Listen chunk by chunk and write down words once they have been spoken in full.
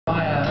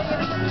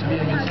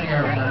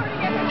singer every time.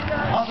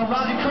 Also,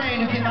 Rosie Crane,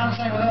 who came out and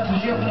sang with us,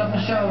 and she opened up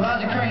the show.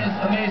 Rosie Crane is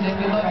amazing.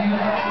 We love you.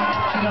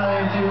 She's out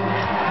there too.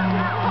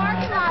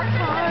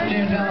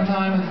 James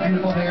Valentine with his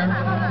beautiful hair.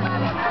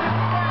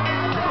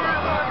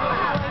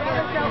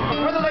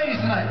 Where are the ladies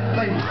tonight?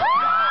 Ladies.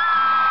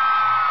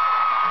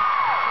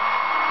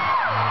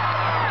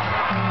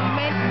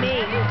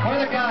 Where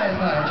are the guys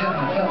tonight?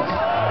 Gentlemen, fellas.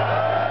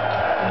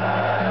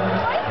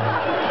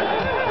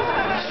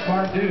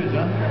 Smart dudes,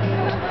 huh?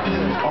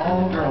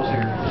 All girls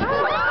here.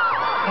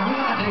 Now, who's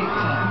on a date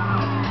tonight?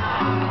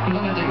 Who's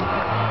on a date?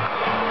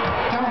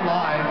 Don't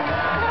lie.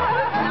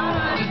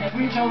 Just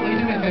please do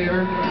me a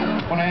favor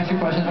when I ask you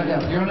questions. Like,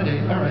 yeah, you're on a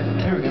date. All right,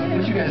 here we go.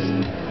 But you guys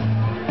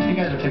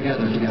are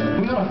together.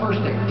 Who's on a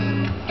first date?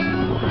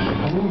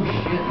 Oh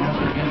shit, that's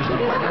pretty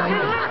interesting.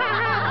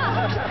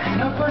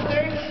 No first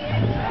dates?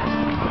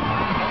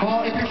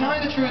 Well, if you're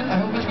telling the truth, I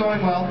hope it's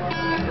going well.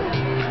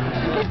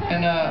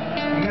 And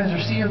you guys are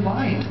you're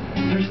lying.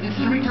 It's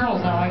 3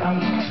 girls now.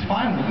 It's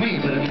fine with me,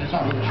 but I mean it's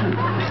not really true.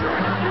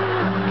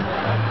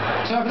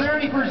 So if there are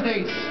any first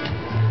dates,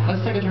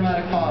 let's take a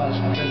dramatic pause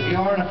because we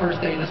are on a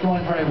first date and it's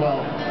going very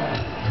well.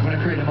 I'm going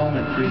to create a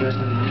moment for you guys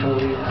to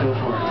totally go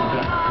for it.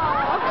 Okay?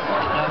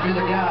 Now if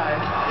you're the guy,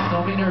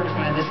 don't be nervous,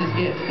 man. This is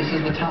it. This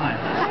is the time.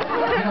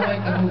 If you don't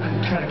like the move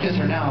and try to kiss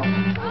her now,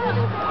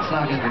 it's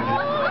not going to be good.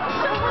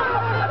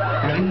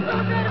 Ready?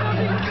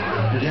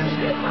 Good,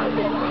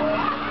 Jim?